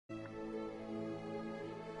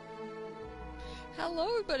Hello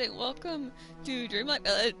everybody, welcome to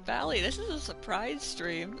Dreamlight Valley. This is a surprise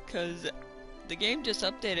stream because the game just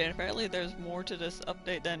updated and apparently there's more to this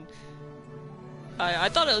update than I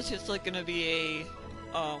thought it was just like gonna be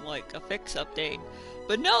a fix update.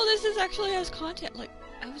 But no, this is actually has content. Like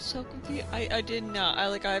I was so confused. I did not I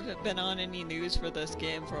haven't been on any news for this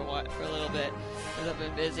game for a little bit because I've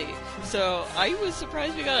been busy. So I was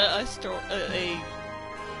surprised we got a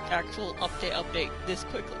actual update this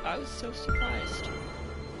quickly. I was so surprised.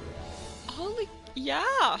 Holy,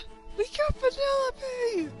 yeah! We got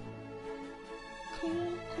Vanellope!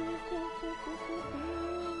 Cool.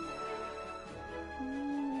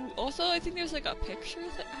 Ooh. Also, I think there's like a picture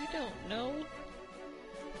that I don't know.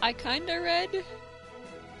 I kinda read,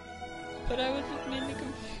 but I was just mainly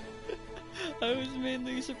I was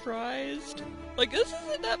mainly surprised. Like, this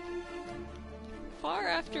isn't that far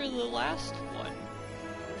after the last one.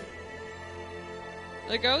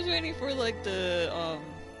 Like, I was waiting for, like, the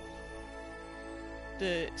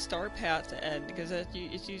star path to end, because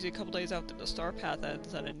it's usually a couple days after the star path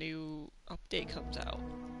ends that a new update comes out.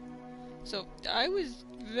 So, I was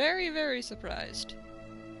very, very surprised.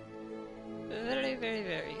 Very, very,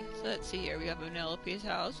 very. So, let's see here. We have Vanellope's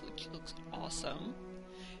house, which looks awesome.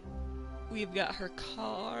 We've got her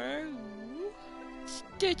car. Ooh.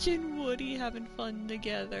 Stitch and Woody having fun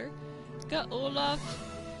together. Got Olaf.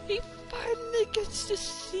 He finally gets to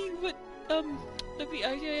see what, I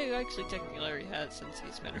actually technically already has since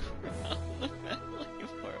he's been around the family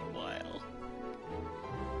for a while.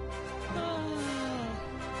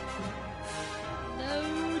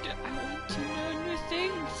 Load! I want to know new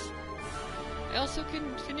things! I also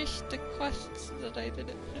can finish the quests that I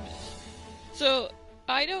didn't finish. So,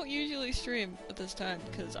 I don't usually stream at this time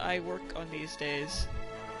because I work on these days.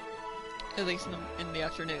 At least in the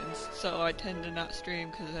afternoons, so I tend to not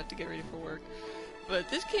stream because I have to get ready for work. But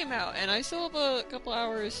this came out, and I still have a couple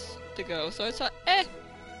hours to go, so I thought,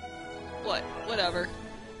 whatever.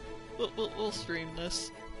 We'll stream this.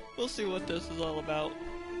 We'll see what this is all about.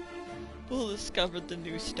 We'll discover the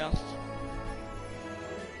new stuff.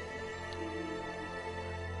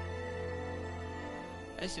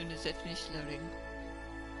 As soon as I finish loading.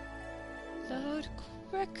 Load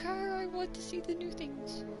quicker! I want to see the new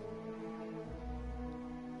things.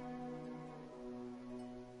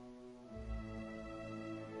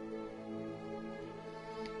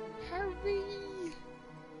 Hurry!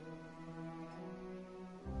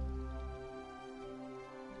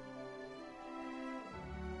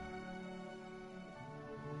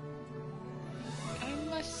 I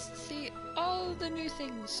must see all the new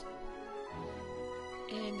things.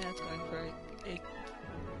 And that's going for it.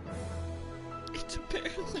 It's barely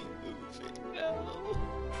moving now.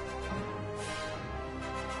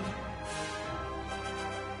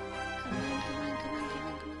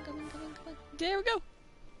 Come on. There we go!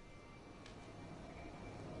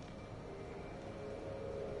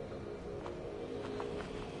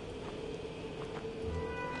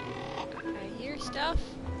 I hear stuff.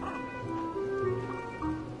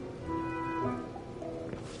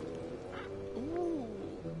 Ooh,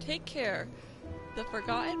 take care. The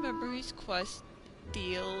Forgotten Memories quest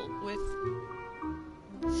deal with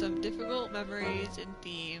some difficult memories and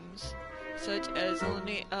themes, such as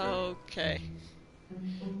only. Okay.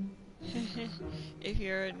 If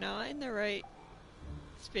you're not in the right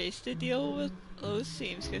space to deal with those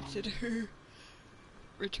themes, consider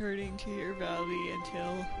returning to your valley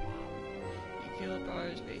until you feel a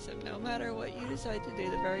broader space up. No matter what you decide to do,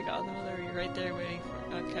 the fairy godmother will be right there waiting.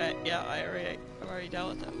 Okay, yeah, I've already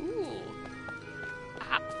dealt with that. Ooh!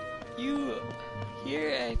 Ah! You hear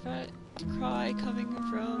a cry coming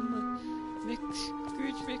from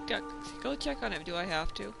Scrooge McDuck. Go check on him. Do I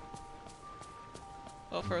have to?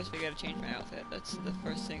 Well, first we gotta change my outfit. That's the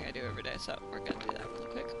first thing I do every day, so we're gonna do that real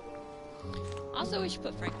quick. Also, we should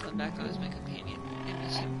put Franklin back on as my companion. I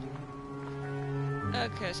miss him.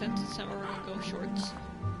 Okay, since it's summer, we're gonna go shorts.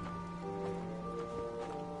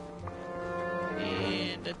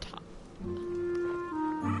 And a top.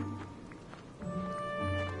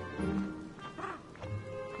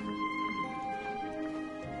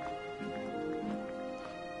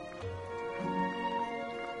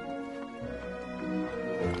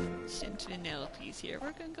 Since Vanellope's here,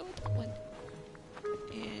 we're gonna go with that one.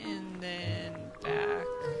 And then back.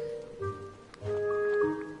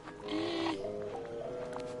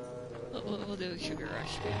 We'll do a Sugar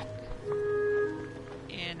Rush back.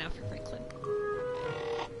 And now for Franklin.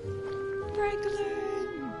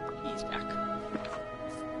 Franklin! He's back.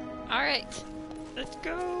 Alright, let's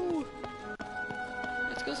go!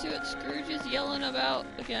 Let's go see what Scrooge is yelling about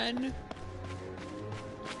again.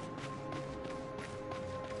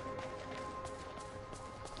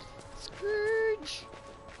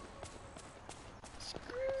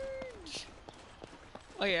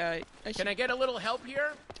 Oh yeah, Can I get a little help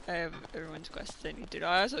here? I have everyone's quests I need to do.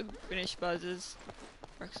 I also finished Buzz's.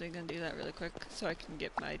 We're actually gonna do that really quick so I can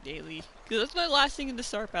get my daily. Because that's my last thing in the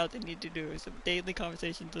start out I need to do is some daily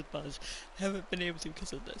conversations with Buzz. I haven't been able to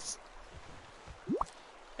because of this.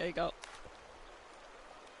 There you go.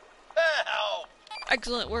 Help!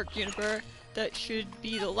 Excellent work, Juniper. That should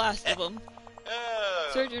be the last of them.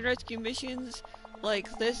 Search and rescue missions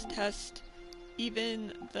like this test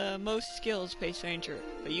even the most skilled Space Ranger,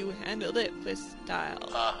 but you handled it with style.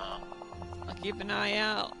 I'll keep an eye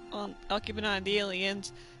on the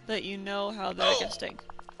aliens, let you know how they're adjusting.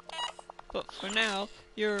 But for now,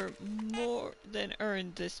 you're more than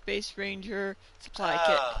earned the Space Ranger supply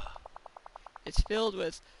kit. It's filled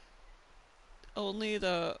with only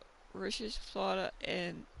the richest flora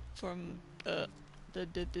and from the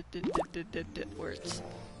words.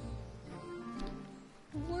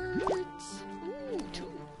 Words. Ooh,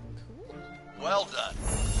 cool. Well done.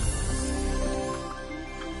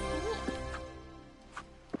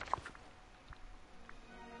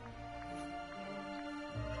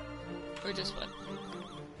 Or just one.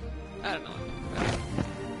 I don't know.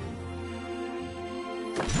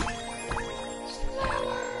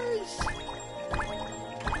 Flowers!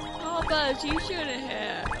 Oh, Buzz, you shouldn't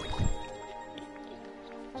have.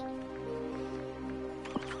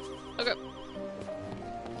 Okay.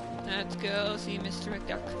 Let's go see Mr.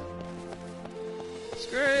 McDuck.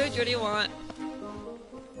 Scrooge, what do you want?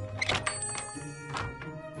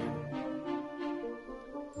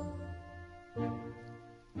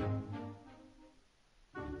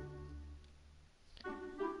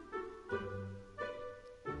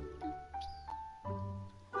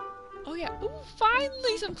 Oh yeah, ooh,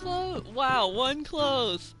 finally some clothes! Wow, one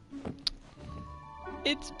clothes!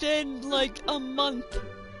 It's been like a month!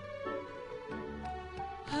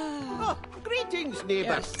 Oh, greetings, neighbour.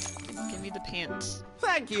 Yes, give me the pants.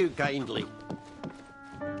 Thank you kindly.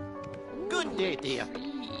 Good day, dear.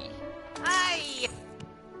 Aye.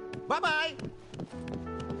 Bye-bye.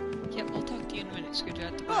 Yep, I'll talk to you in a minute, Scrooge. I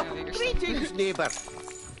have to buy all Oh, your greetings, stuff. neighbour.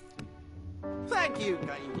 Thank you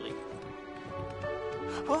kindly.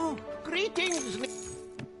 Oh, greetings.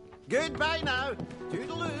 Goodbye now.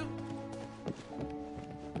 Toodaloo.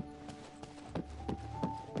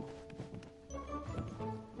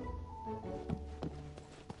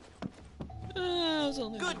 I was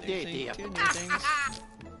only Good one day, thing, dear. two new things.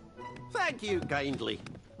 Thank you kindly.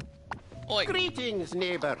 Oi, Greetings,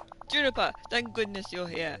 neighbour. Juniper, thank goodness you're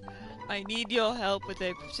here. I need your help with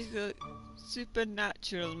a particular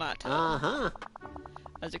supernatural matter. Uh-huh.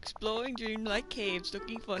 I was exploring Dreamlight caves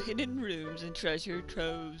looking for hidden rooms and treasure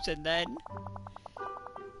troves, and then...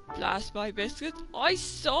 blast my biscuits, I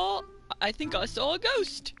think I saw a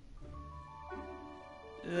ghost!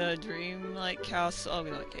 The Dreamlight Castle... oh,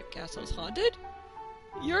 Dreamlight Cave Castle's haunted?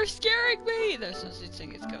 You're scaring me! There's no such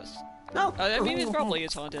thing as ghosts. No. I mean, it probably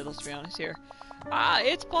is haunted, let's be honest here.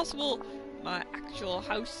 It's possible my actual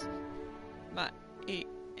house, my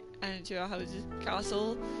actual house's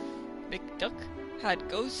castle, McDuck, had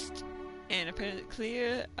ghosts, and apparently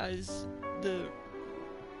clear as the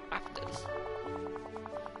rafters.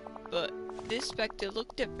 But this spectre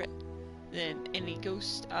looked different than any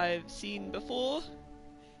ghost I've seen before.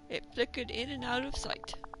 It flickered in and out of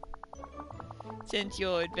sight. Since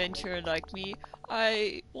you're adventurer like me,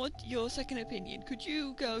 I want your second opinion. Could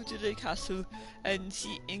you go to the castle and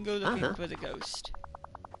go looking for the ghost?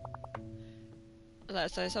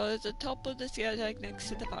 Last I saw it at the top of the staircase next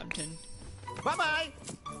to the fountain. Bye-bye.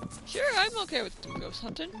 Sure, I'm okay with ghost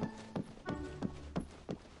hunting.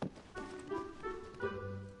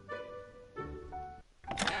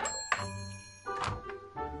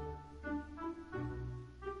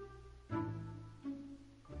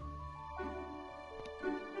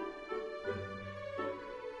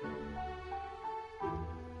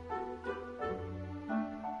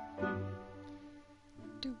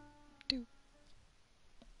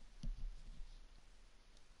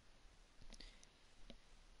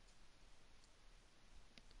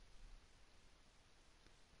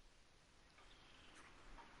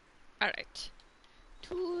 Alright.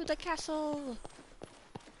 To the castle!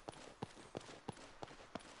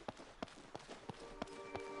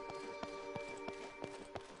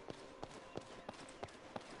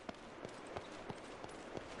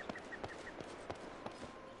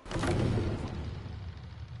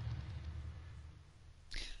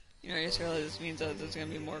 You know, I just realized this means that there's gonna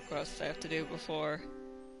be more quests I have to do before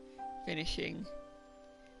finishing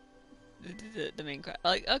the main quest.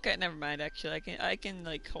 Like, okay, never mind. Actually, I can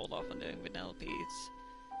like hold off on doing Vanellope.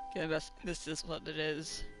 This is what it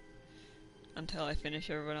is. until I finish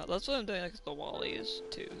everyone else. That's what I'm doing, like the Wallies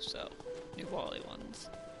too, so new Wally ones.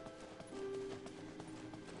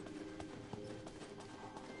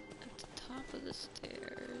 At the top of the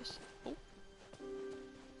stairs. Oh.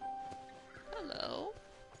 Hello.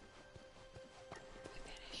 I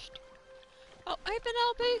finished. Oh, hi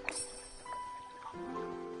Vanellope!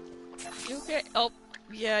 You okay? Oh,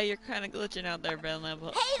 yeah, you're kind of glitching out there,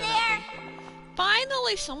 Vanellope. Hey there!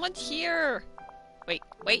 Finally, someone's here! Wait,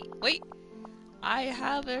 wait, wait! I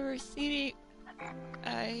have a receipt.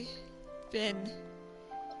 I've been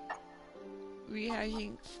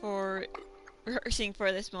rehearsing for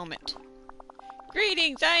this moment.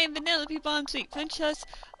 Greetings, I am Vanellope Bomb Sweet Princess,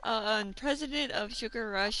 President of Sugar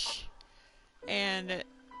Rush, and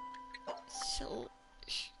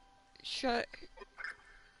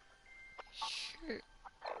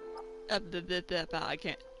I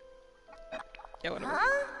can't. Yeah, whatever.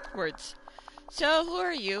 Huh? Words. So, who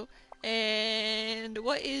are you? And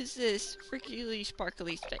what is this freakily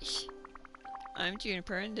sparkly space? I'm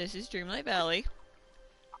Juniper and this is Dreamlight Valley.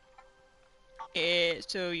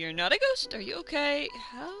 So you're not a ghost? Are you okay?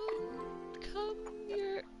 How come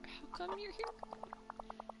you're here?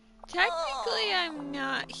 Technically, I'm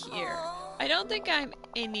not here. I don't think I'm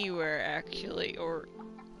anywhere actually, or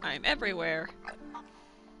I'm everywhere.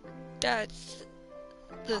 That's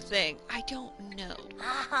the thing. I don't know.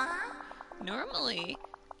 Normally,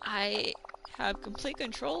 I have complete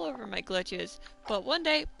control over my glitches, but one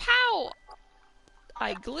day, pow!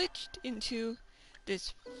 I glitched into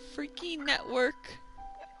this freaky network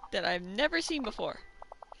that I've never seen before.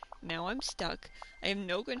 Now I'm stuck. I have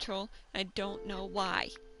no control. I don't know why.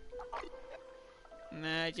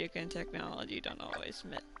 Magic and technology don't always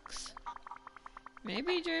mix.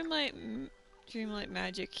 Maybe Dreamlight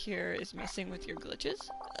magic here is messing with your glitches?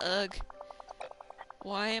 Ugh.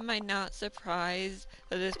 Why am I not surprised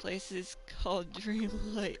that this place is called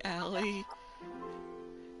Dreamlight Alley?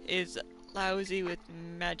 Is lousy with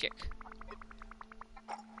magic.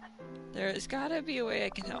 There's gotta be a way I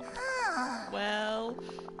can help. Well,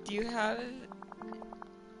 do you have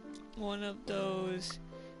one of those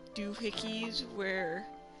doohickeys where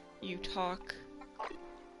you talk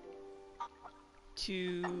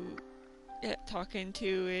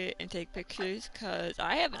into it and take pictures? Cause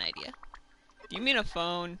I have an idea. Do you mean a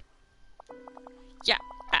phone? Yeah,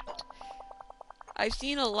 that. I've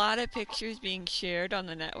seen a lot of pictures being shared on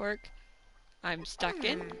the network I'm stuck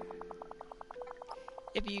in.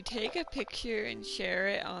 If you take a picture and share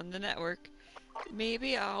it on the network,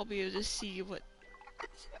 maybe I'll be able to see what...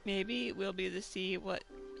 Maybe we'll be able to see what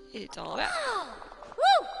it's all about.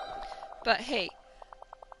 But hey,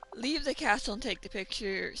 leave the castle and take the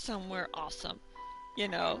picture somewhere awesome. You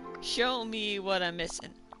know, show me what I'm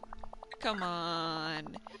missing. Come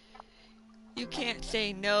on. You can't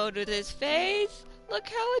say no to this face. Look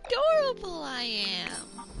how adorable I am.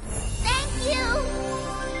 Thank you!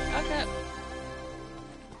 Okay.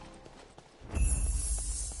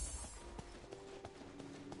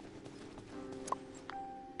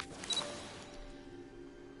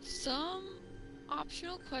 Some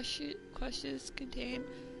optional questions contain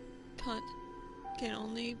can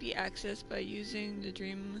only be accessed by using the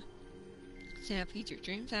Dream Snap feature.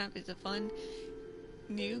 Dream Snap is a fun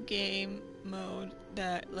new game mode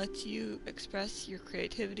that lets you express your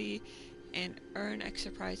creativity and earn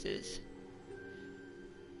extra prizes.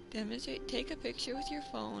 Demonstrate. Take a picture with your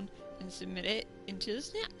phone and submit it into the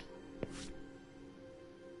Snap.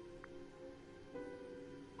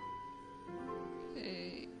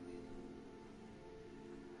 Okay.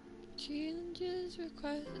 Challenges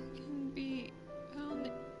requests can be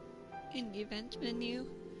found in the events menu.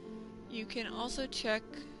 You can also check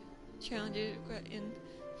challenges in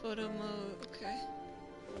photo mode. Okay.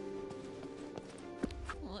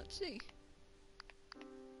 Well, let's see.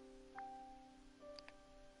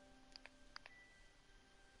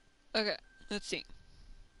 Okay, let's see.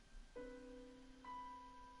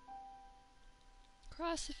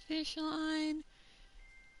 Cross the finish line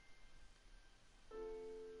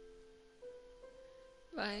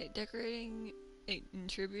by decorating in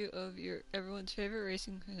tribute of everyone's favorite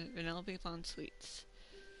racing Vanellope Pond Sweets.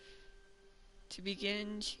 To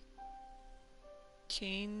begin,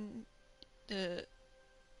 chain the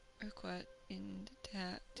request in the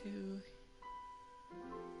tattoo.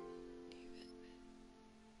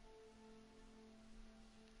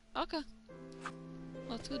 Okay.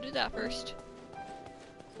 Let's go do that first.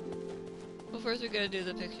 Well, first we're gonna do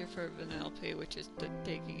the picture for Vanellope, which is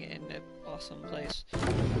taking it in an awesome place. I have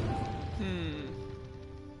an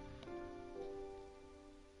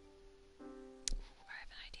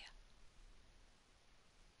idea.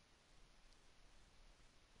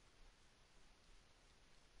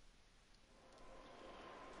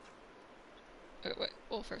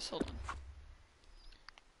 Well, first, hold on.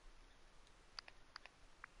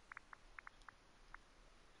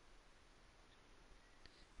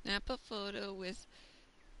 Snap a photo with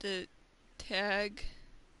the tag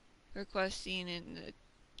requesting in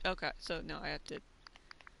the... Okay, so no, I have to...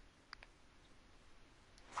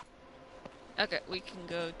 Okay, we can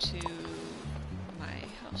go to my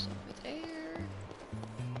house over there.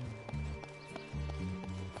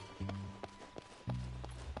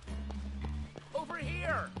 Over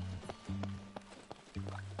here!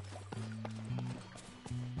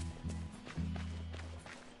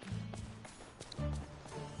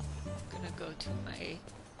 Gonna go to my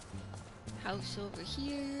house over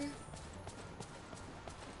here.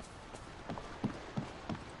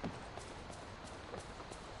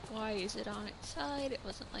 Why is it on its side? It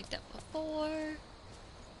wasn't like that before.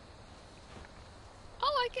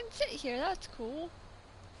 Oh, I can sit here. That's cool.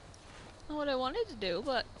 Not what I wanted to do,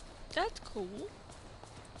 but that's cool.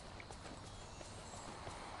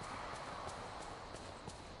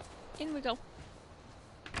 In we go.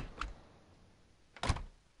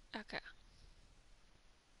 Okay.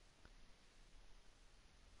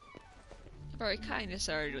 I've already kind of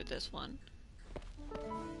started with this one.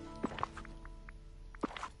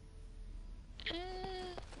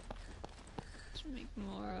 Let's make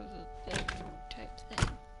more of a bedroom type thing.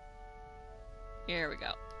 Here we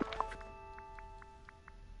go.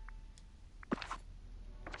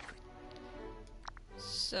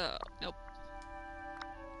 So, nope.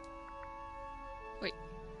 Wait.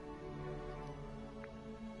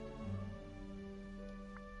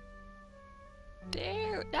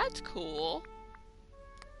 There, that's cool.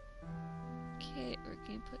 Okay, we're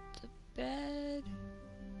gonna put the bed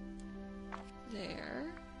there.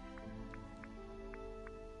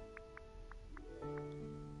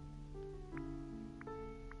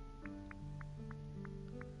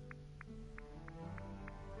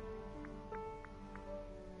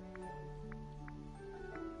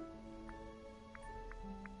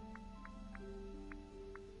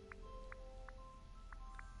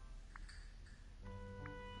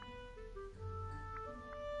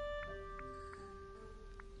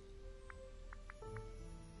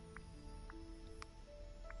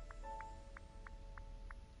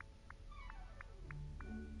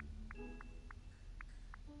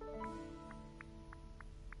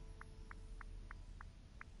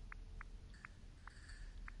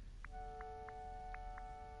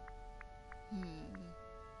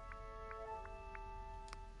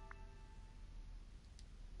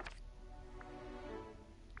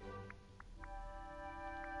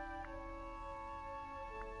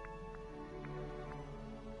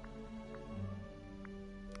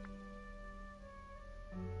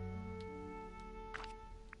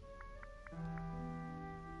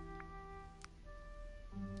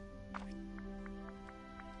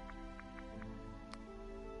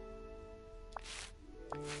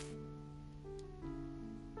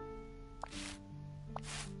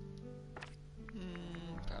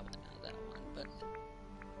 Probably not that one, but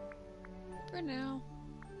for now.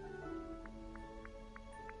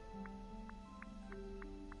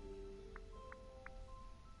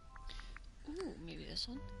 Ooh, maybe this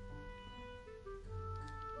one.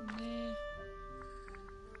 Nah.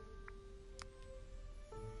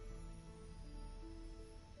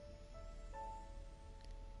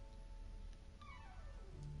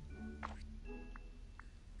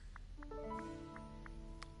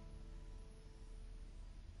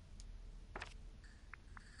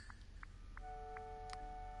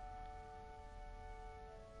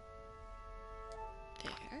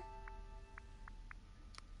 There.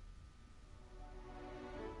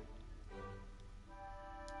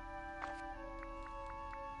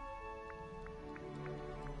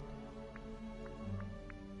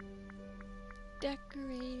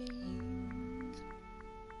 Decorating.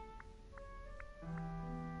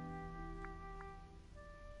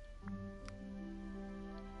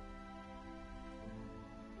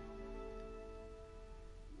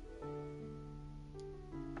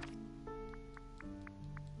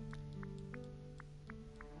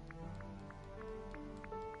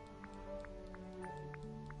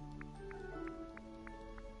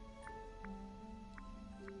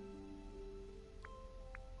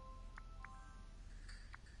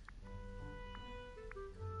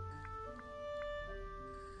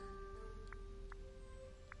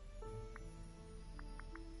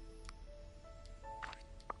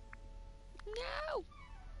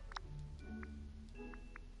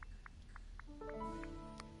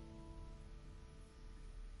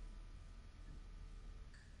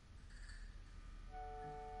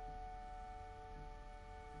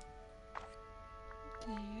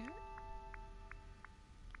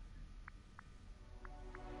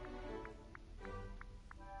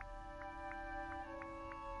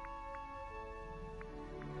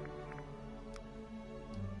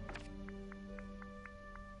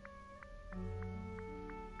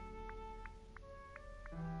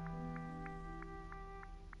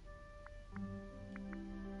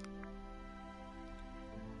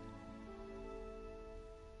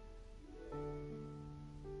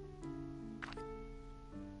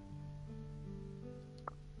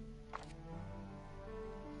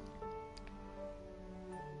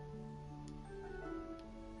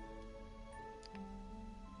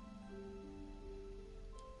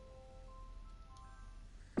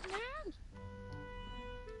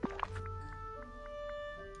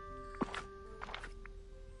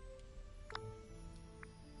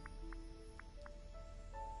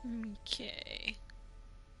 Okay.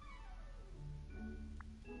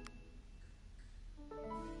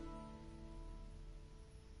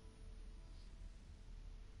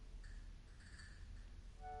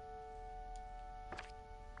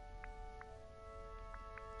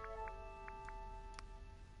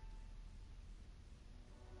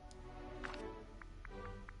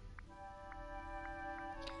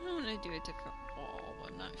 I want to do a different wall,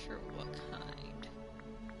 but I'm not sure what kind.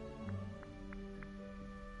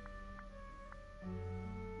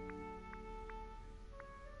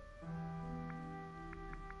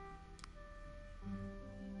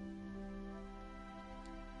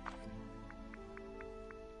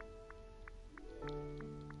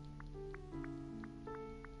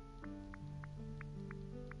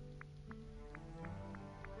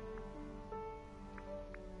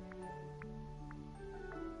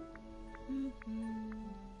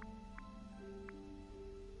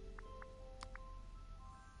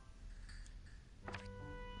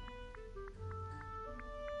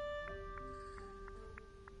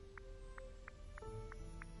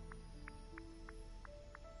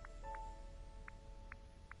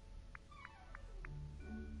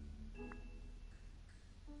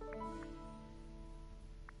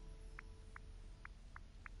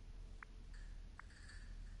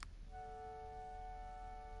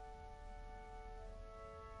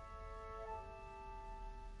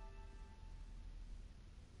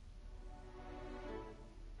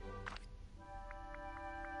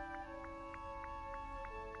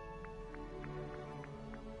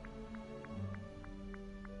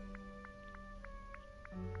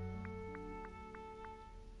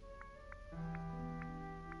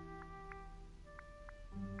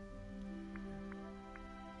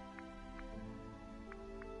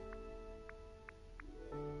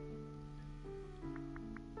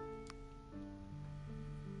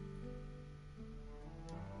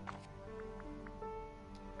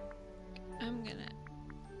 I'm gonna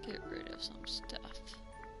get rid of some stuff.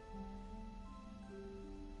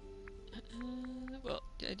 Well,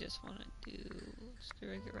 I just want to do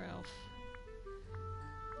Strike Ralph.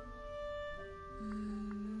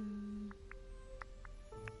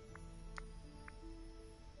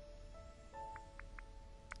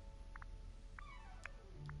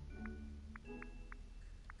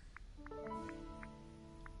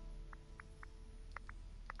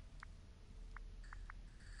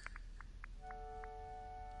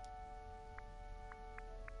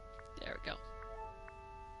 There we go.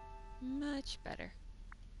 Much better.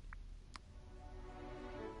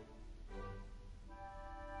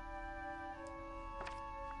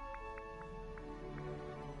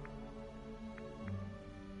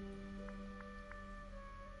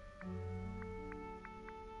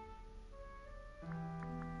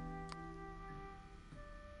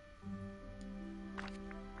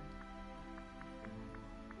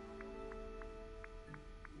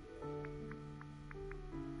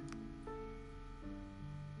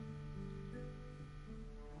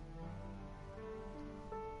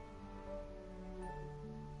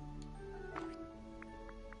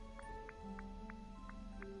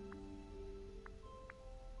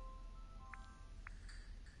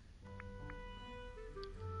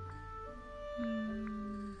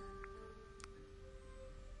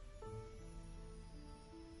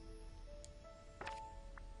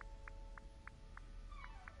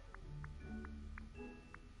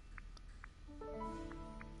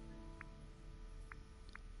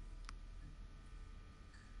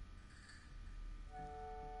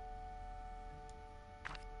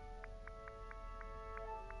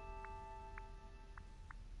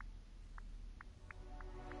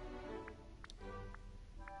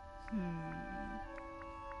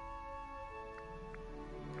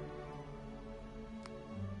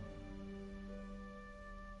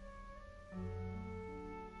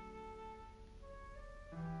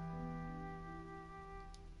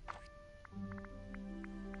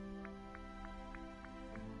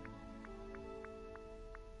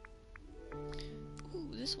 Ooh,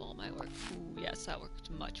 this wall might work. Ooh, yes, that works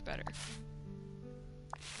much better.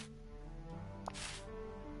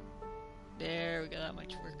 There we go, that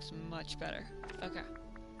much works much better. Okay.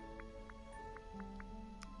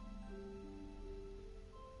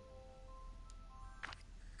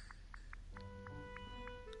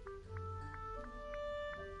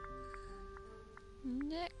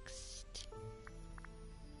 Next.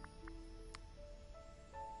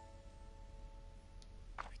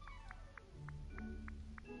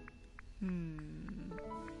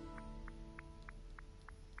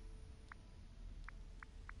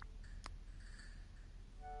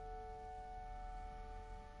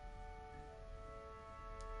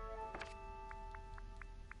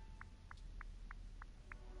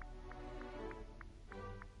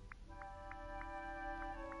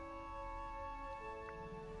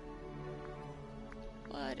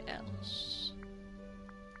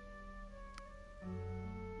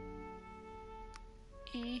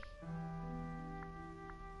 Eh.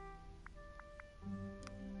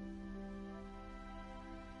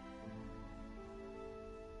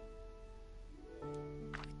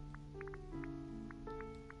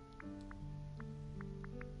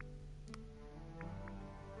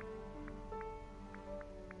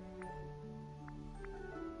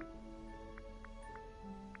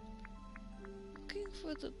 Looking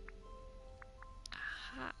for the...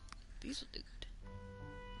 Aha! These will do good.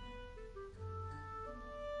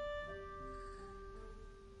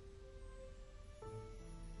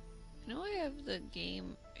 I know I have the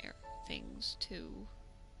game things too.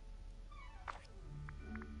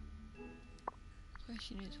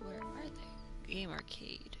 Question is, where are they? Game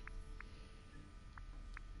arcade.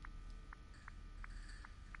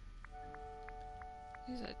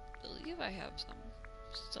 Because I believe I have some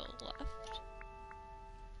still left.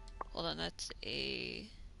 Hold on, that's a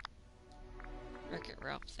Wreck-It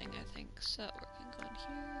Ralph thing, I think. So we can go in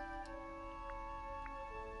here.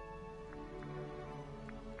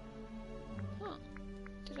 Huh.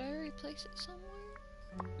 Did I already place it somewhere?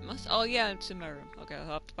 Must. Oh yeah, it's in my room. Okay, I'll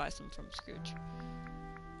have to buy some from Scrooge.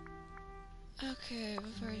 Okay,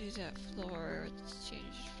 before I do that floor, let's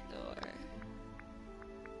change floor.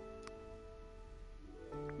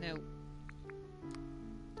 No.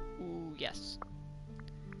 Ooh, yes.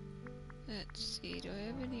 Let's see, do I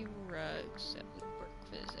have any rugs that would work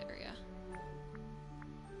for this area?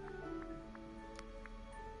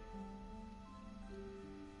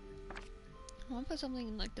 I want to put something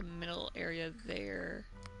in like the middle area there.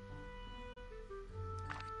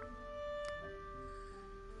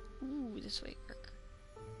 Ooh, this way work.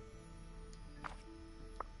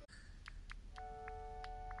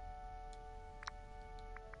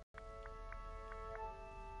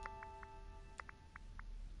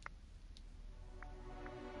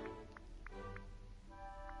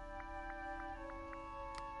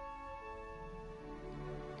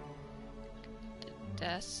 The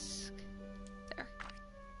desk. There.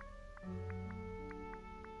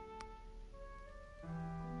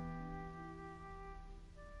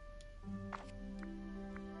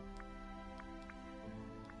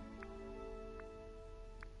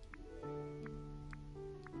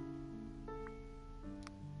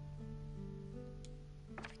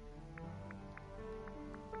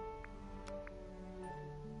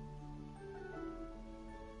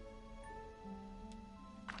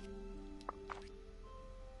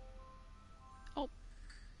 Oh.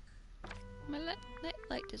 My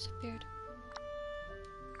light disappeared.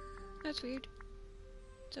 That's weird.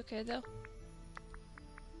 It's okay though.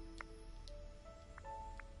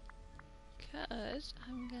 Cause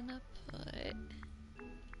I'm gonna put...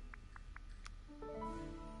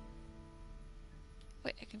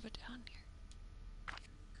 Wait, I can put it on here.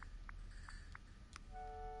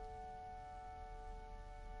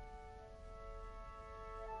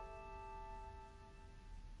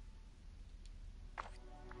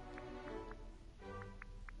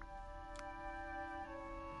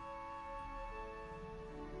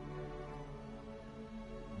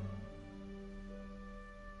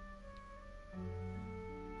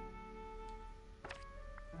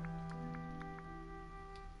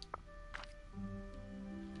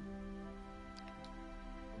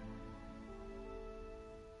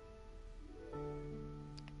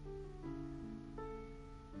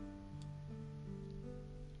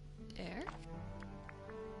 There.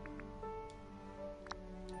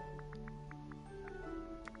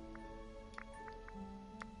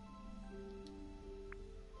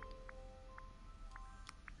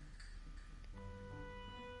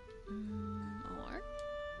 Or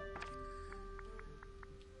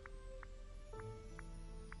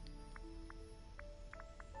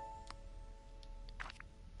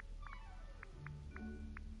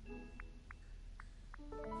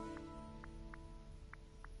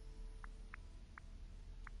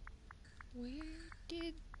where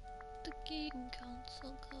did the game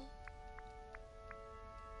console go?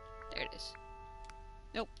 There it is.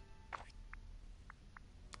 Nope.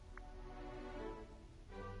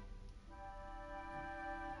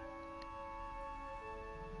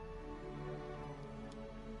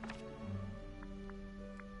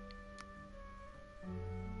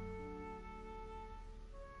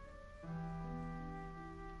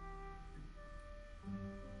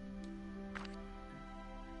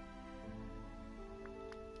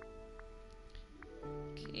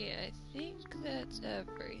 Okay, I think that's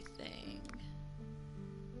everything.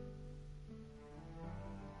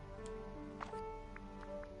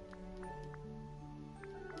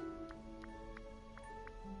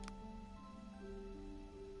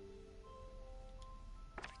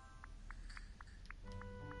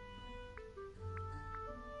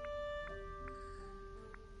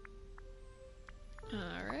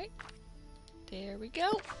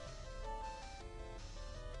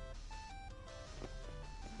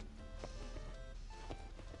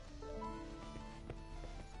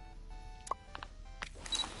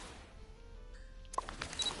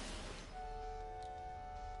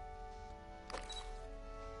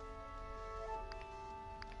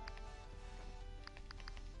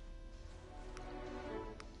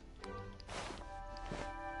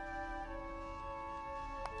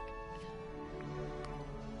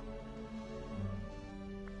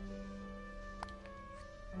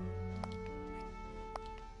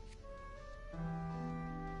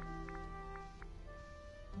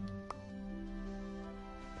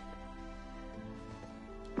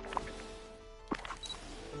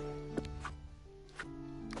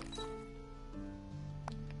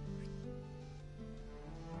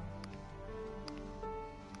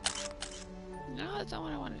 that's not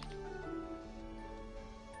what I wanted.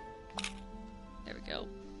 There we go.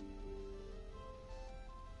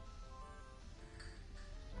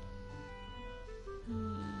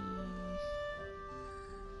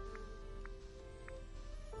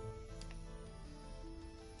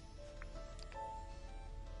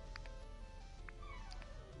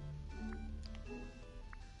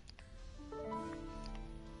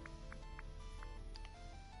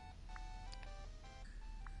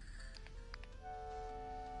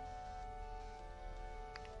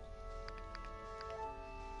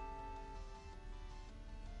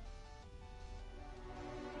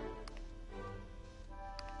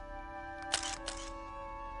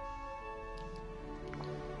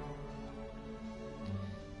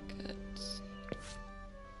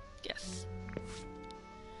 Yes.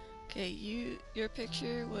 Okay, your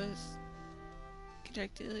picture was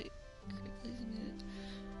correctly submitted.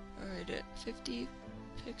 Alright, at 50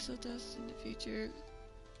 pixel dust in the future.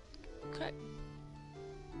 Okay.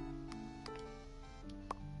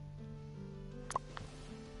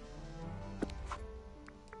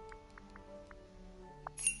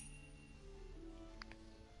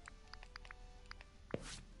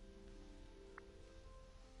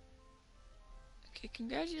 Okay,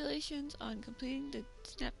 congratulations on completing the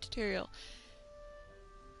snap tutorial.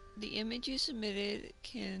 The image you submitted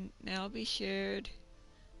can now be shared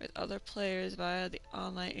with other players via the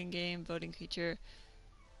online in-game voting feature.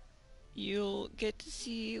 You'll get to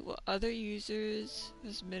see what other users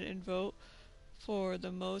have submitted and vote for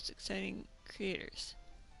the most exciting creators.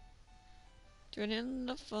 Join in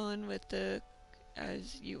the fun with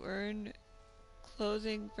as you earn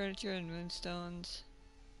clothing, furniture, and moonstones.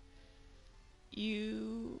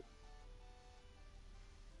 You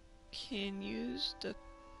can use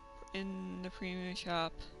in the premium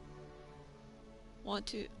shop. Want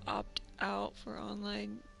to opt out for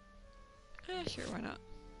online? Sure, why not?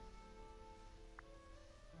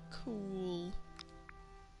 Cool.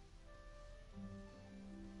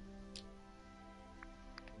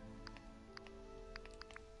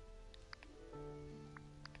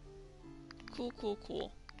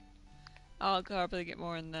 Cool. I'll probably get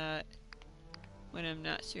more on that when I'm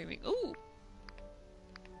not streaming. Ooh!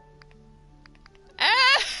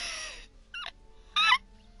 Ah!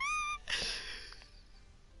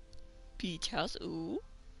 Beach house, ooh.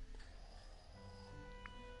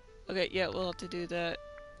 Okay, yeah, we'll have to do that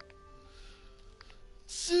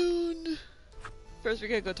soon. First, we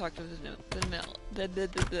gotta go talk to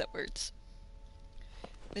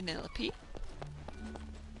Vanellope.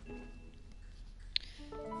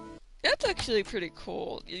 That's actually pretty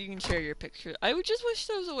cool. You can share your pictures. I would just wish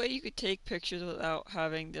there was a way you could take pictures without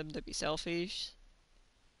having them to be selfies.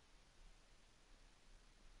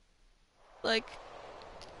 Like,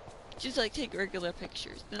 just like take regular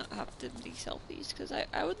pictures, not have them be selfies. Because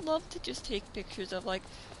I would love to just take pictures of like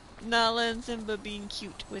Nala and Simba being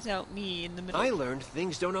cute without me in the middle. I learned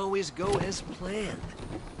things don't always go as planned,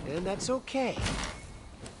 and that's okay.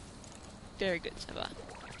 Very good, Simba.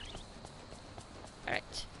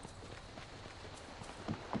 Alright.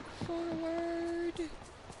 Forward.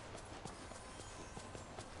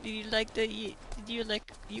 Do you like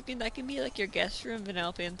I can be like your guest room,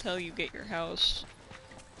 Vanellope, until you get your house.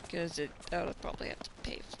 Because that'll probably have to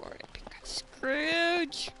pay for it because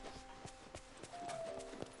Scrooge!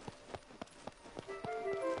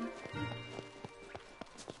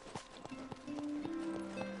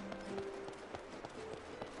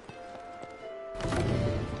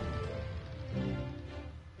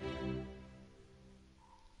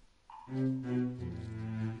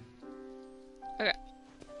 Okay.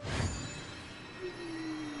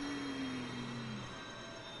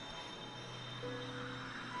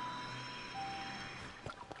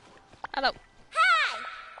 Hello. Hi!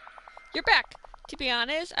 You're back. To be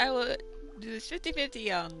honest, I will do this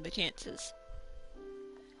 50-50 on the chances.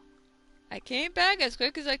 I came back as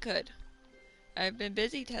quick as I could. I've been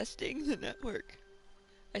busy testing the network.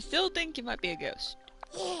 I still think you might be a ghost.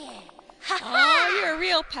 Yeah. Oh, you're a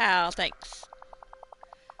real pal, thanks.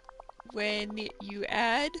 When you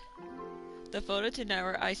add the photo to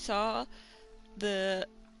network, I saw the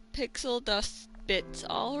pixel dust bits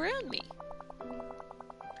all around me.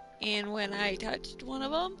 And when I touched one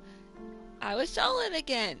of them, I was solid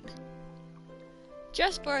again.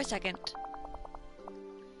 Just for a second.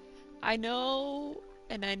 I now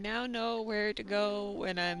know where to go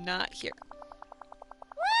when I'm not here.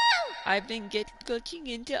 Woo! I've been glitching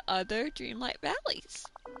into other Dreamlight valleys.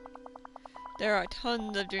 There are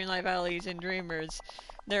tons of Dreamlight valleys and Dreamers.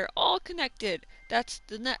 They're all connected. That's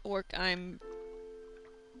the network I'm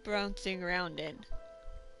bouncing around in.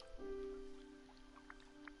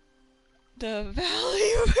 The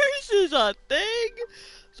Valleyverse is a thing!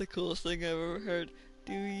 It's the coolest thing I've ever heard.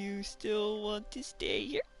 Do you still want to stay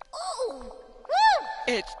here? Ooh! Woo!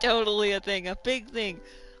 It's totally a thing, a big thing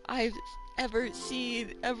I've ever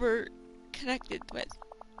seen, ever connected with.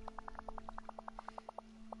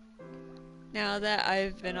 Now that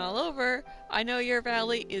I've been all over, I know your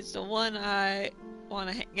valley is the one I want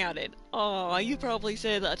to hang out in. Oh, you probably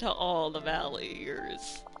say that to all the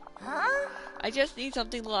valleyers. Huh? I just need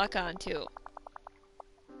something to lock on to.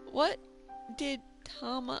 What did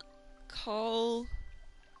Tama call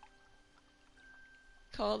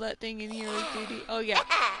that thing in Hero's Duty? Oh yeah,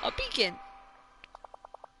 a beacon.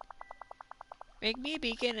 Make me a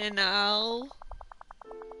beacon and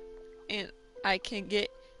I can get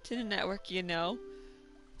to the network, you know.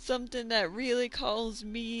 Something that really calls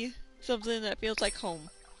me, something that feels like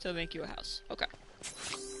home. So make you a house. Okay.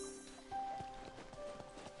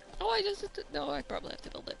 Oh, I just have to, no, I probably have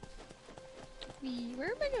to build it.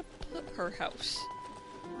 Where am I gonna put her house?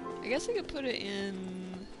 I guess I could put it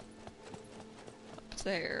in up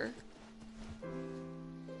there.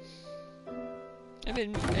 I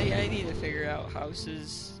need to figure out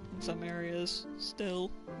houses in some areas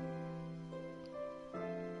still.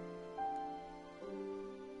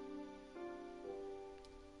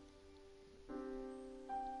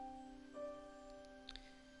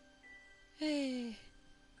 Hey.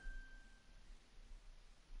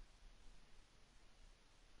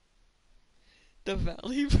 The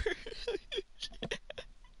Valleyverse.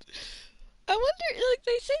 I wonder, like,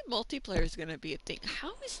 they say multiplayer is gonna be a thing.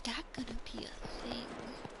 How is that gonna be a thing?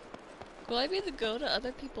 Will I be able to go to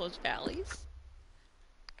other people's valleys?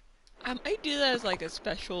 I might do that as like a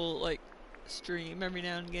special, like, stream every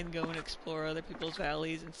now and again, go and explore other people's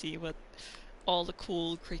valleys and see what all the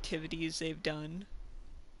cool creativities they've done.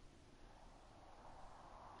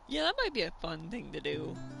 Yeah, that might be a fun thing to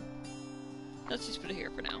do. Let's just put it here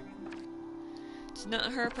for now. It's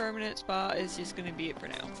not her permanent spot, it's just gonna be it for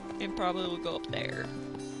now. And probably will go up there.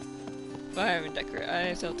 But I haven't decorated,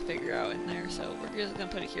 I still have to figure out in there, so we're just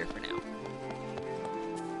gonna put it here for now.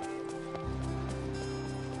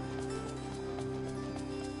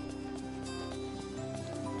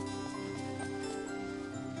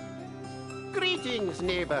 Greetings,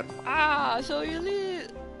 neighbor. Ah, so you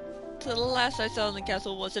lead to the last I saw in the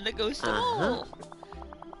castle wasn't a ghost at all.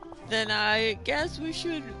 Then I guess we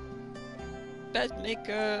should best make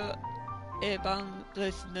a bomb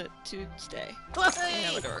listener to stay.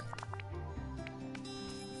 Yeah, whatever.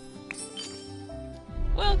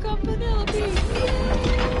 Welcome, Vanellope!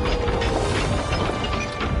 Yay!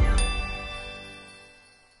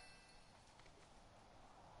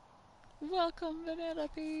 Welcome,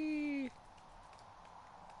 Vanellope!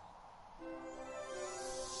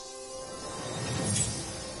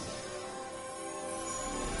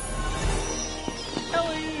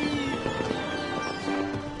 Ellie!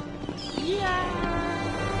 Yeah!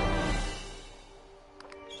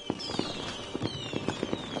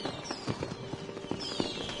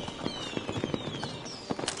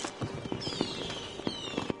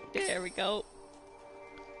 There we go.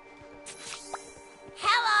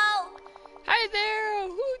 Hello! Hi there!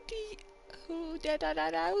 Hoo da da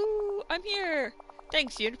da da ooh! I'm here!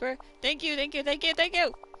 Thanks, Juniper. Thank you, thank you, thank you, thank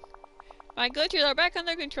you! My glitches are back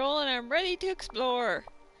under control and I'm ready to explore.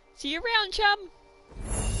 See you around, chum!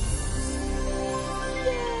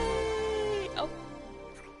 Yay! Oh.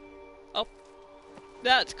 Oh.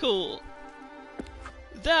 That's cool.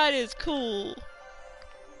 That is cool.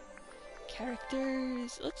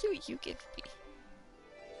 Characters. Let's see what you give me.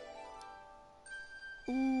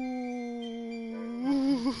 Ooh.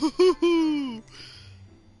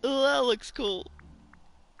 Oh, that looks cool.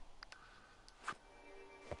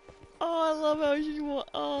 Oh, I love how you want.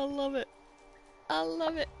 Oh, I love it. I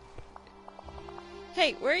love it.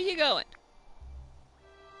 Hey, where are you going?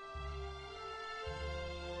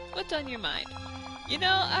 What's on your mind? You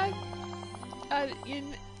know,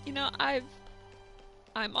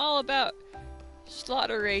 I'm all about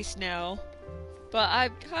slaughter race now, but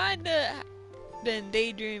I've kinda been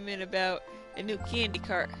daydreaming about a new candy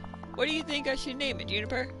cart. What do you think I should name it,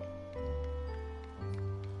 Juniper?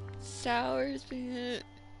 Sour Peanut.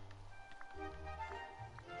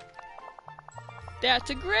 That's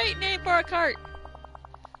a great name for a cart!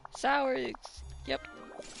 Sour, yep.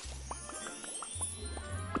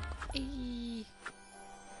 Eee.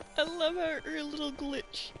 I love her little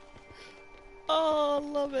glitch. Oh, I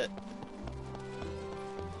love it.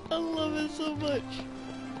 I love it so much.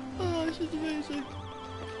 Oh, she's amazing.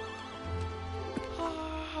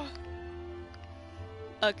 Ah.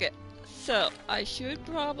 Okay, so I should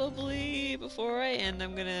probably, before I end,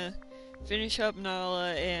 I'm gonna finish up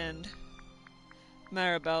Nala and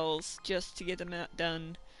Maribel's just to get them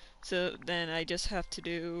done. So then I just have to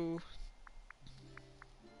do...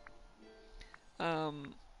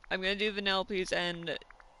 I'm gonna do Vanellope's and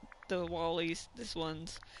the Wally's, this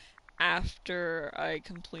one's, after I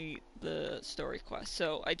complete the story quest.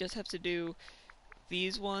 So I just have to do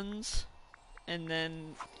these ones and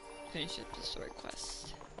then finish up the story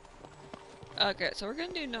quest. Okay, so we're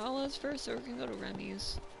gonna do Nala's first, so we're gonna go to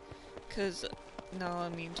Remy's. Because Nala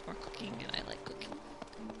means more cooking, and I like cooking.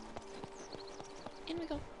 In we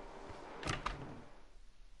go.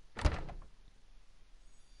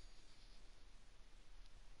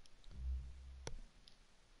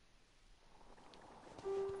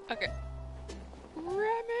 Okay.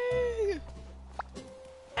 Remy!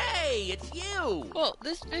 Hey, it's you! Well,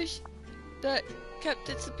 this fish that kept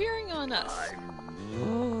disappearing on us.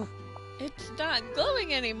 It's not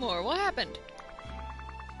glowing anymore. What happened?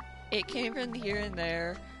 It came from here and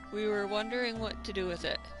there. We were wondering what to do with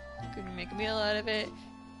it. Could we make a meal out of it?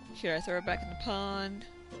 Should I throw it back in the pond?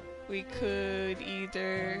 We could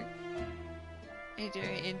either enter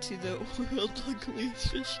into the world's ugliest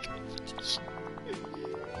fish competition.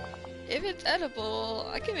 If it's edible,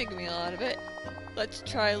 I can make a meal out of it. Let's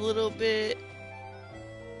try a little bit.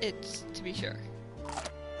 It's to be sure.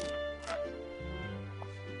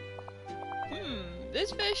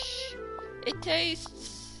 This fish, it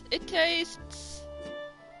tastes.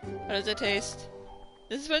 How does it taste?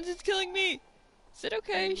 This one is killing me. Is it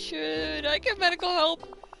okay? Should I get medical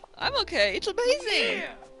help? I'm okay. It's amazing.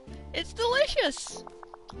 Yeah. It's delicious.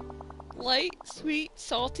 Light, sweet,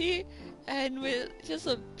 salty, and with just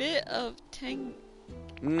a bit of tang.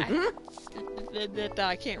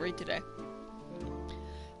 I can't read today.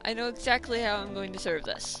 I know exactly how I'm going to serve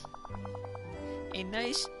this. A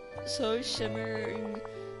nice, slow simmering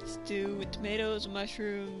stew with tomatoes,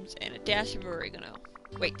 mushrooms, and a dash of oregano.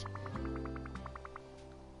 Wait.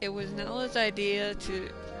 It was Nala's idea to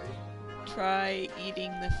try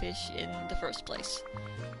eating the fish in the first place.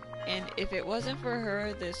 And if it wasn't for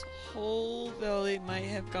her, this whole valley might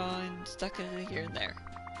have gone stuck in the here and there.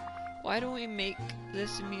 Why don't we make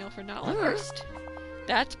this a meal for Nala first?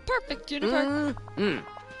 That's perfect, Jennifer!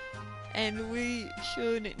 And we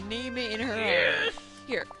should name it in her honor.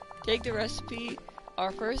 Here, take the recipe.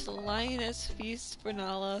 Our first lioness feast for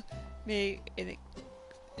Nala. Make it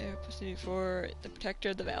for the protector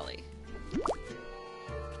of the valley.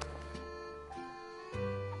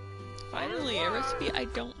 Finally, a recipe I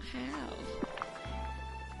don't have.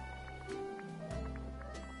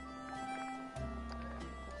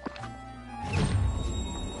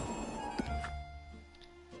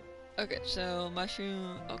 Okay, so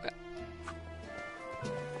mushroom. Okay.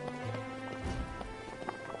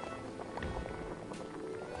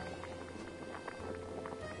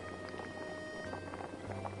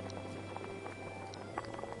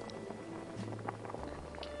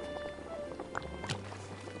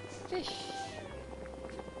 Fish.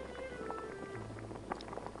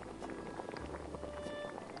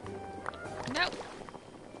 No.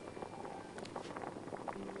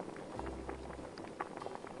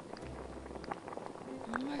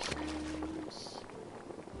 Mushrooms.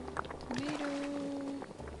 Tomato.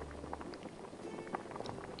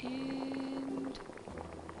 And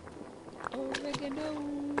oregano.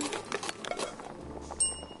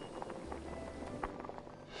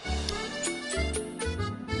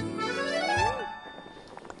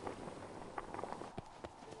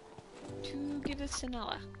 Give us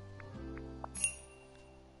Nala.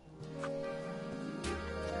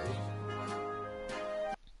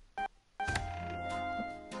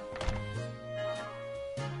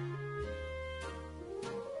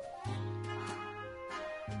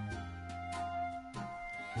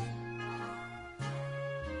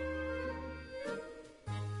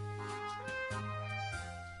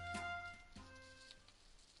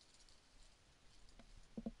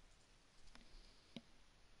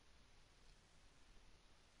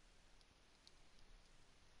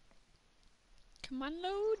 Come on,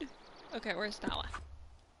 load. Okay, where's Nala?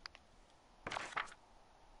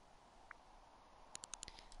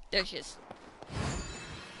 There she is.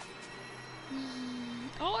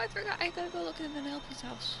 Oh, I forgot. I gotta go look at Vanellope's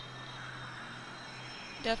house.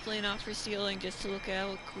 Definitely not for stealing, just to look at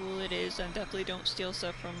how cool it is. And definitely don't steal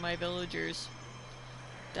stuff from my villagers.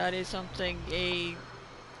 That is something a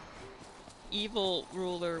evil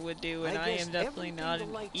ruler would do, and I am definitely not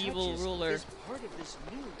an evil ruler. Part of this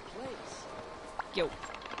new place. Yo.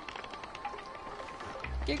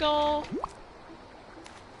 Giggle!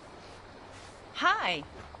 Hi!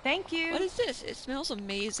 Thank you! What is this? It smells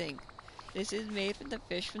amazing. This is made from the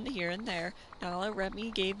fish from the here and there. Nala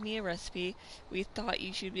Remy gave me a recipe. We thought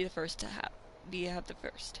you should be the first to have do you have the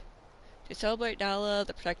first? To celebrate Nala,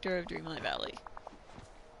 the protector of Dreamlight Valley.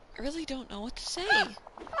 I really don't know what to say.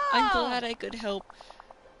 I'm glad I could help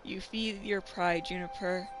you feed your pride,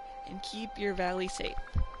 Juniper, and keep your valley safe.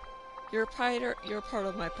 You're part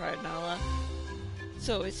of my pride, Nala.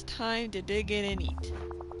 So it's time to dig in and eat.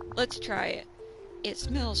 Let's try it. It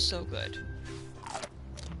smells so good.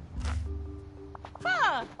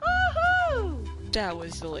 Ah! Woohoo! That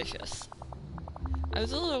was delicious. I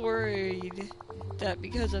was a little worried that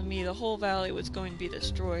because of me the whole valley was going to be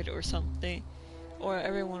destroyed or something, or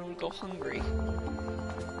everyone would go hungry.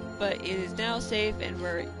 But it is now safe and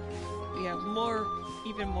we have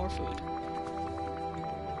even more food.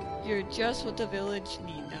 You're just what the village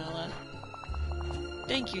need, Nala.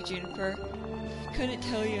 Thank you, Juniper. Couldn't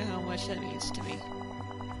tell you how much that means to me.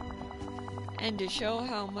 And to show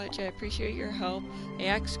how much I appreciate your help, I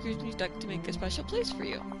asked Scrooge Duck to make a special place for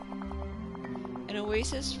you. An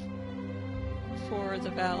oasis for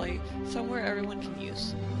the valley, somewhere everyone can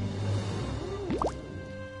use.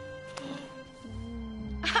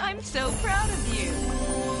 I'm so proud of you.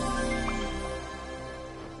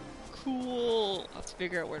 Cool. I'll have to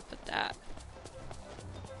figure out where to put that.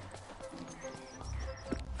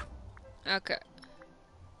 Okay.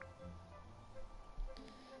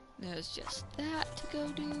 There's just that to go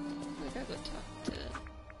do. I gotta go talk to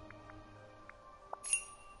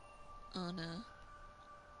Anna.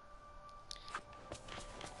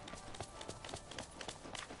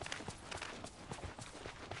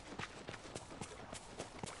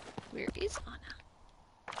 Where is Anna?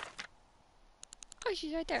 Oh,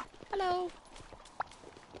 she's right there. Hello.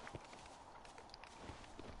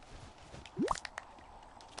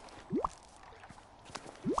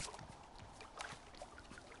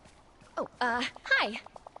 Oh, hi.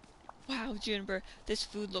 Wow, Juniper, this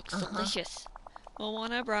food looks delicious.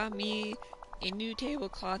 Moana brought me a new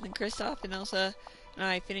tablecloth, and Kristoff and Elsa and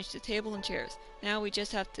I finished the table and chairs. Now we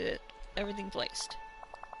just have to everything placed.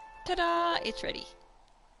 Ta-da! It's ready.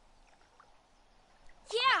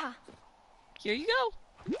 Yeah. Here you go.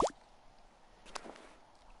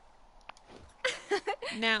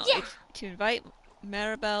 Now Yeah. it's to invite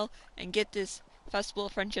Maribel and get this festival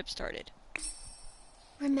of friendship started.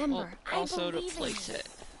 Remember, Well, I also to believe in place you. it.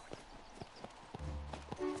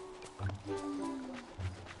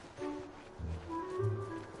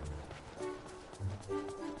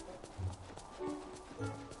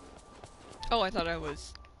 Oh, I thought I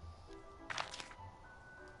was...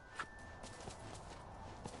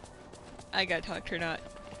 I gotta talk to her, not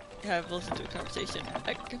have listened to a conversation.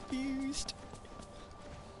 I'm confused.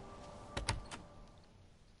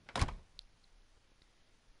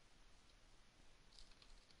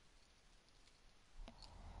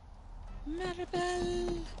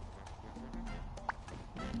 Maribel!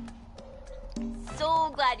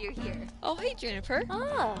 So glad you're here. Oh, hey, Jennifer.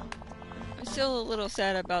 Oh. I'm still a little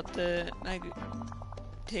sad about the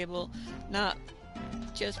table, not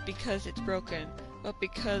just because it's broken, but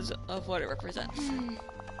because of what it represents.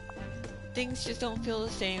 Things just don't feel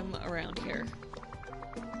the same around here.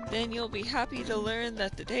 Then you'll be happy to learn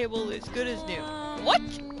that the table is good as new. What?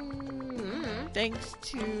 Thanks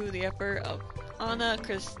to the effort of Anna,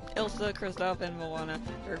 Elsa, Kristoff, and Moana,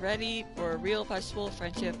 we're ready for a real festival of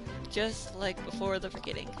friendship, just like before the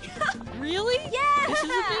forgetting. Really? Yeah! This is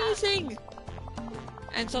amazing!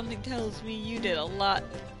 And something tells me you did a lot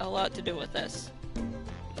to do with this.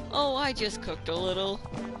 Oh, I just cooked a little.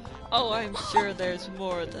 Oh, I'm sure there's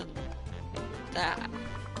more than that.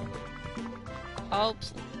 I'll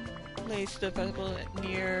place the festival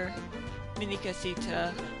near Mini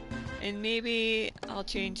Casita, and maybe I'll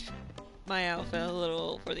change my outfit a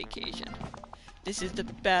little for the occasion. This is the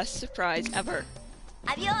best surprise ever.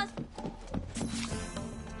 Adios.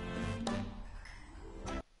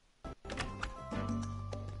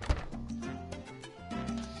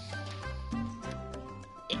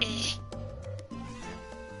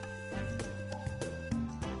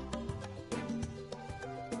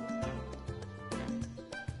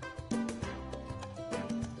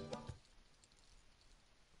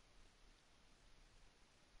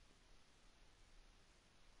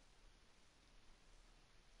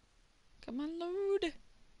 Come on, load.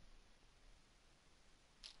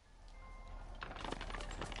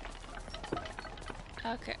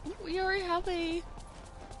 Okay, we already have a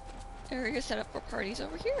area set up for parties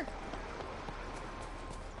over here.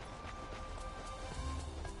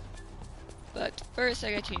 But first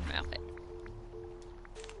I gotta change my outfit.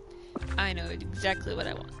 I know exactly what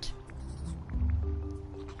I want.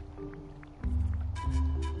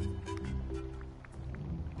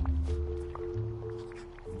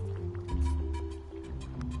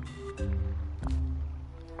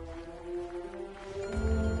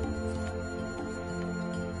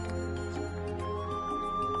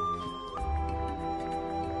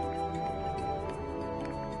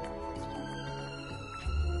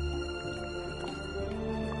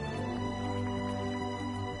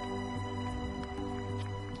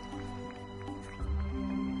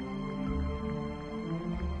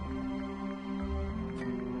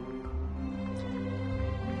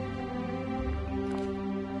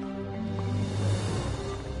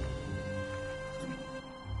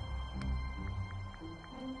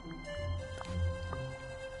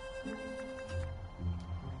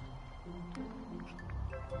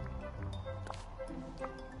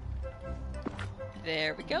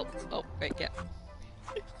 There we go. Oh, right, yeah.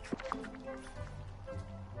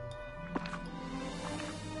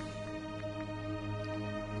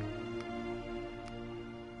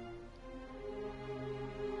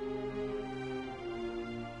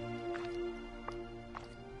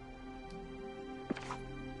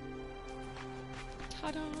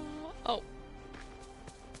 Ta-da! Oh.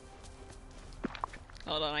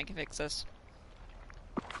 Hold on, I can fix this.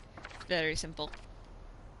 Very simple.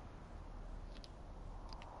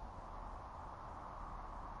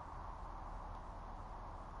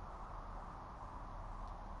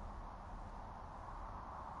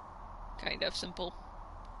 Kind of simple.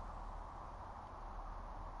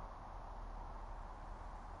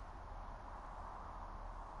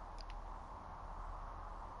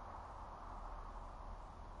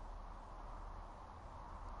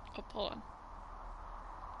 Oh, hold on.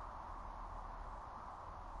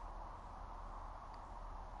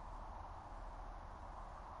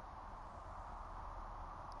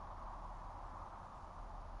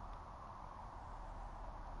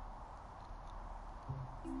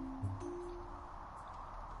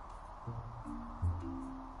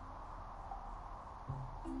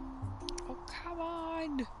 Oh, come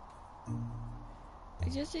on! I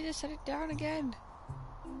just need to set it down again.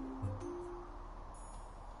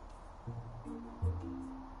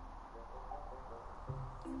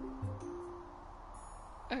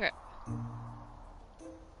 Okay.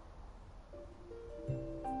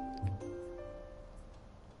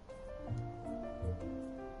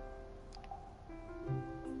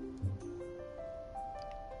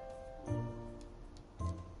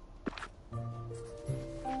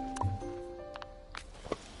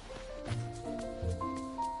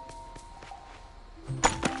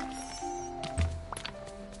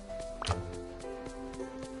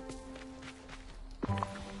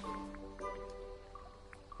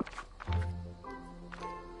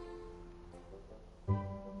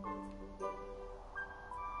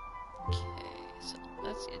 So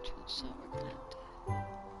that's the entrance, so we're gonna have to...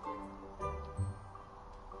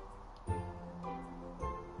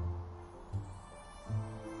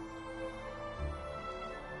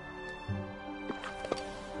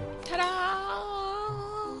 Ta-da!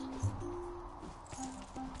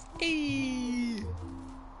 Hey!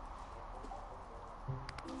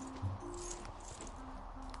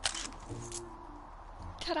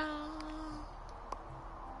 Ta-da!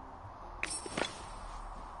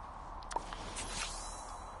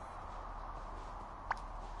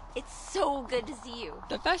 It's so good to see you.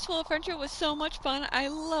 The Festival of Friendship was so much fun. I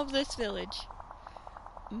love this village.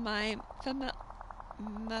 My familia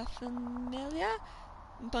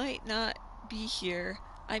might not be here.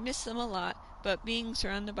 I miss them a lot, but being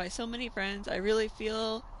surrounded by so many friends, I really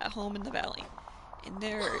feel at home in the valley.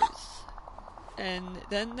 And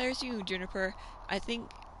then there's you, Juniper. I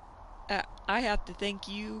think I have to thank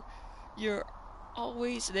you. You're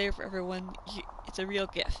always there for everyone. It's a real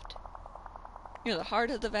gift. You're the heart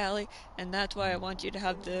of the valley, and that's why I want you to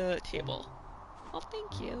have the table. Well,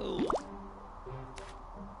 thank you.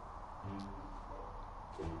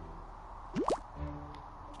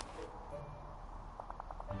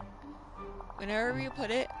 Whenever you put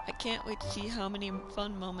it, I can't wait to see how many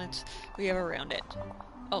fun moments we have around it.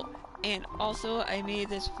 Oh, and also I made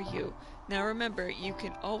this for you. Now remember, you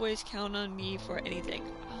can always count on me for anything.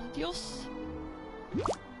 Adios.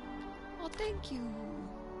 Oh, thank you.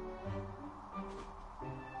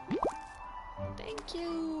 Thank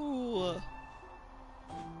you.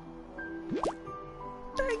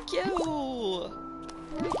 Thank you.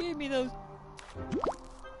 You gave me those.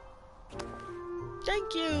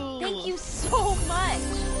 Thank you. Thank you so much.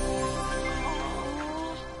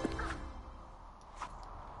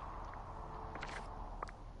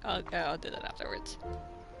 I'll do that afterwards.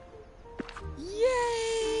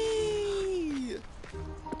 Yay!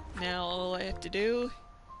 Now all I have to do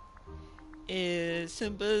is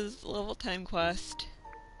Simba's level 10 quest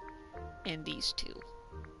and these two.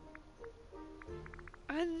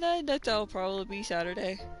 And then that'll probably be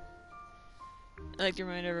Saturday. I'd like to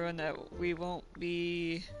remind everyone that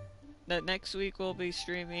that next week we'll be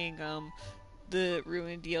streaming the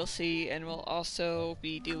Ruin DLC, and we'll also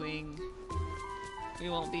be doing, we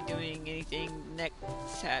won't be doing anything next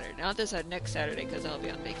Saturday. Not this next Saturday, because I'll be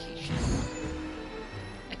on vacation.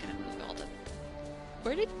 I can move all the...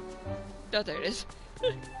 Where did... Oh, there it is.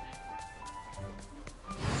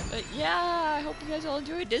 But yeah, I hope you guys all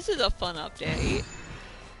enjoyed. This is a fun update.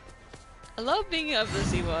 I love being able to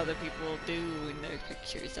see what other people do in their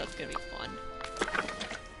pictures. That's gonna be fun.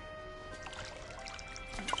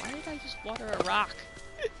 Why did I just water a rock?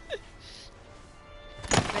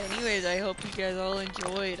 But anyways, I hope you guys all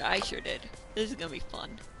enjoyed. I sure did. This is gonna be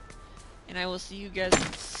fun. And I will see you guys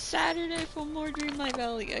on Saturday for more Dreamlight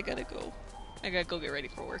Valley. I gotta go get ready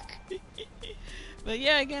for work. But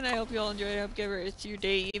yeah, again, I hope you all enjoyed it. I hope you have a rest of your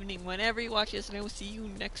day, evening, whenever you watch this, and I will see you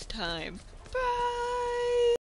next time. Bye!